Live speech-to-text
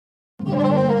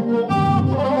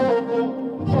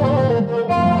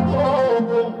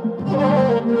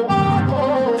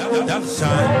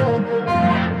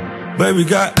Baby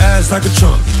got ass like a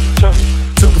trunk.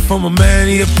 Took it from a man,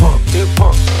 he a punk.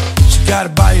 She got a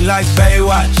body like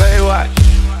Baywatch.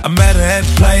 I met her at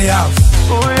the Playhouse.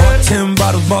 Bought 10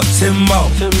 bottles, bought 10 more.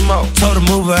 Told her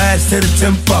move her ass to the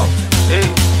tempo.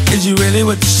 Is you really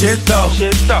with the shit though?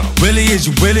 Really, is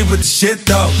you really with the shit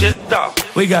though?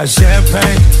 We got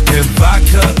champagne and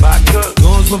vodka.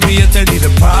 Goons will be if they need a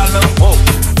problem.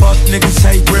 Fuck niggas,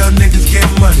 hate real niggas, get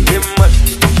money.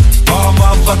 All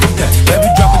motherfucking day. Baby,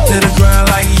 drop it to the ground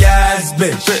like yes,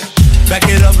 bitch. Back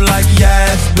it up like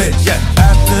yes, bitch.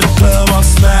 After the club, I'm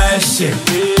smashing.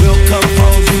 We'll come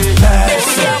home, we pass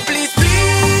it. Please,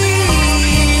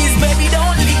 please, baby,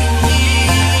 don't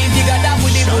leave. You got that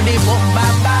booty, boom,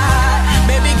 bye, bye.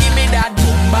 Baby, give me that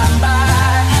boom, bye,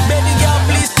 bye. Baby girl,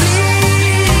 please,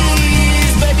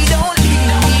 please, baby, don't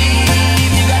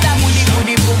leave. You got that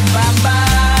booty, boom, bye,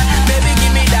 bye. Baby,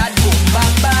 give me that boom, bye,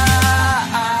 bye.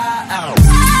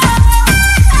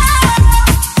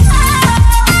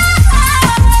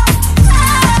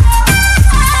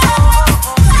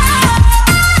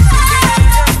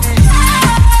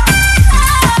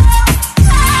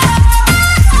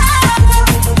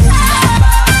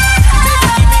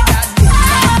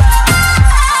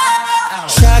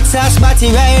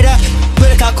 Rider,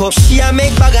 break a cup. She a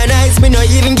make bag of nights, me no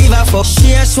even give a fuck.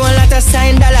 She a show a lot of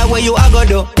sign dollar where you a go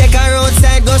do. Take her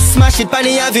outside, go smash it on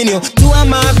the avenue. Two of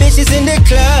my bitches in the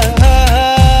club.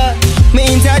 Me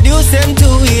introduce them to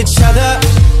each other.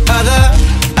 Other,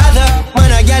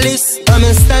 man a gallus, I'm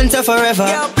in stand forever.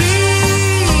 Girl, please.